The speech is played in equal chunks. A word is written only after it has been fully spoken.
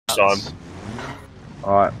Son.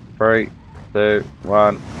 Alright, 3, 2,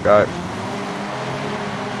 1, go.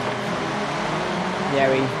 Yeah,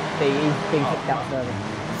 he's been kicked out further.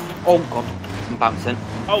 Oh god, I'm bouncing.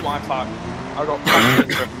 Oh my fuck. I got punted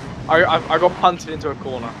into I got punted into a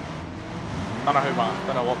corner. Don't know who by.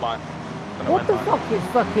 Don't know what by. Don't know What the when fuck is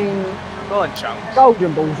fucking Go on, Chunks.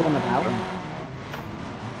 Golden Balls on about?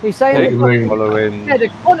 He's saying Following. the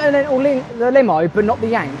Continental the limo, but not the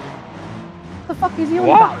Yank. What the fuck is he on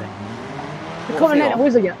about then? The Continental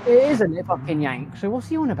isn't it fucking Yank, so what's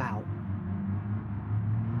he on about?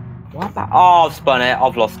 What about? Oh, I've spun it.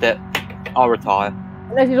 I've lost it. I'll retire.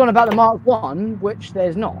 Unless he's on about the Mark 1, which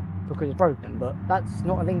there's not, because it's broken, but that's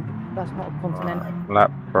not a link, that's not a Continental.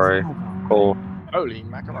 Lap 3, 4. Holy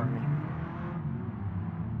macaroni.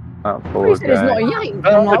 Lap He 4, said it's not a Yank.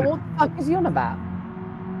 I'm like, what the fuck is he on about?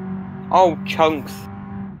 Oh, Chunks.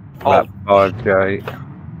 Lap 5, Jake.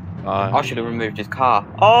 I should have removed his car.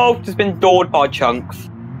 Oh, just been doored by Chunks.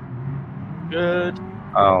 Good.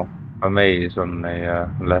 Oh, for me, he's on the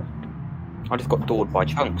left. I just got doored by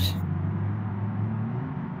Chunks.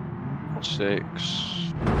 6.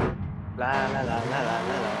 La la la la la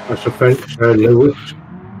la. That's a fence, Lewis.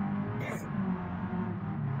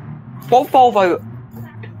 What Volvo?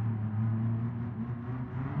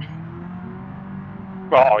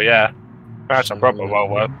 Oh yeah. That's a proper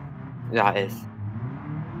Volvo. That is.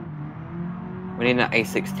 We need an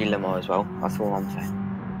A60 limo as well. That's all I'm saying.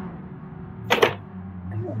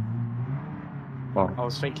 I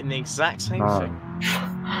was thinking the exact same thing.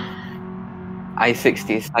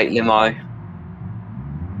 A60 estate limo.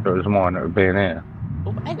 If it was mine, it would be in here.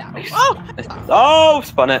 Oh, hello. Oh,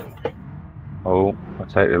 spun it. Oh, I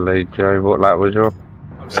take the lead, Joe. What lap was your?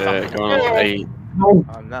 I'm stuck. Going on 8. Oh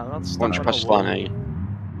no, that's Once you press line 8.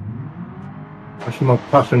 That's my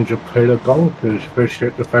passenger pillar gone, because fish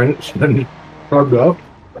hit the fence and plugged up.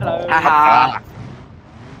 Hello. Haha.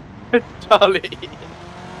 Charlie.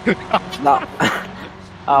 No.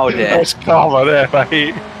 Oh dear. That's karma there,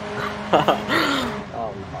 mate.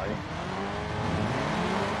 Oh no.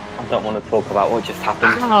 I don't want to talk about what just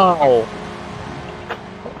happened. Ow.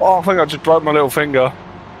 Oh, I think I just broke my little finger.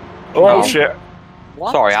 Oh No. shit.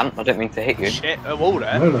 What? Sorry, Ant. I didn't mean to hit you. Shit, a wall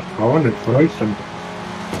there. No, that's fine, it's racing.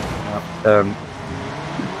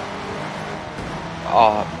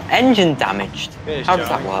 Oh, engine damaged. Here's How does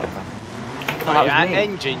that Joe. work? Oh, that was yeah, me.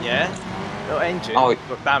 engine, yeah. Little engine Oh.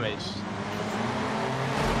 got damaged.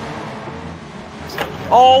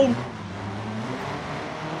 Oh!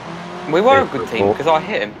 We were a Big good team report. because I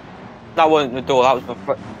hit him. That wasn't the door. That was my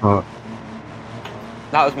front. Oh.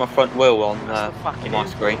 That was my front wheel on That's the fucking my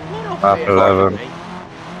screen. Lap 11. Sorry Hello,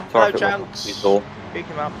 if it wasn't Chunks. his door. Pick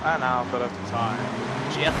him up and now I've got off the time.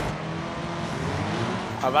 Jeff.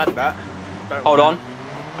 I've had that. Don't Hold worry. on.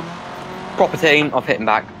 Proper team. I've hit him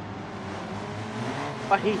back.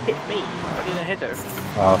 But he hit me. I didn't hit him.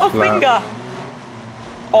 Oh, Last lap. finger!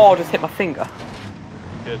 Oh, I just hit my finger.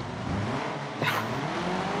 Good.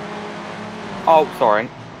 Oh, sorry.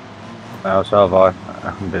 Now, so have I.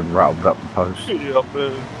 I've been rattled up the post.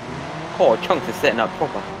 Oh, Chunks is setting up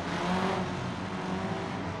proper.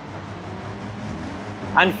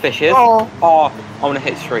 And Fishers. Oh. Oh, I want to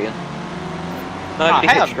hit Streeton. Nobody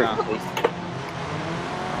hell hit Streeton, no. please.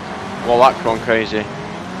 Well, that's gone crazy.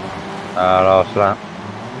 Last lap.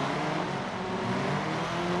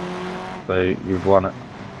 So you've won it.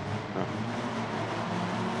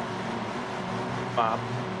 Bob.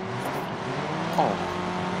 Oh.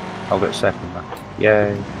 I'll get second then.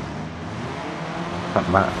 Yay.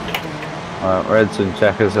 Doesn't matter. Reds and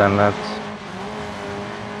checkers then, lads.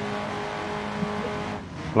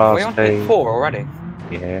 Are we Last on day. hit 4 already?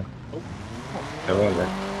 Yeah. Go on then.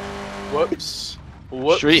 Whoops.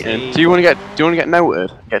 Whoops. Streeton. Do you want to get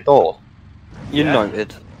noted? Get door. You're Yeah.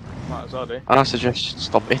 noted. Might as well do. And I suggest you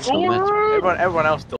stop hitting them. Everyone else does.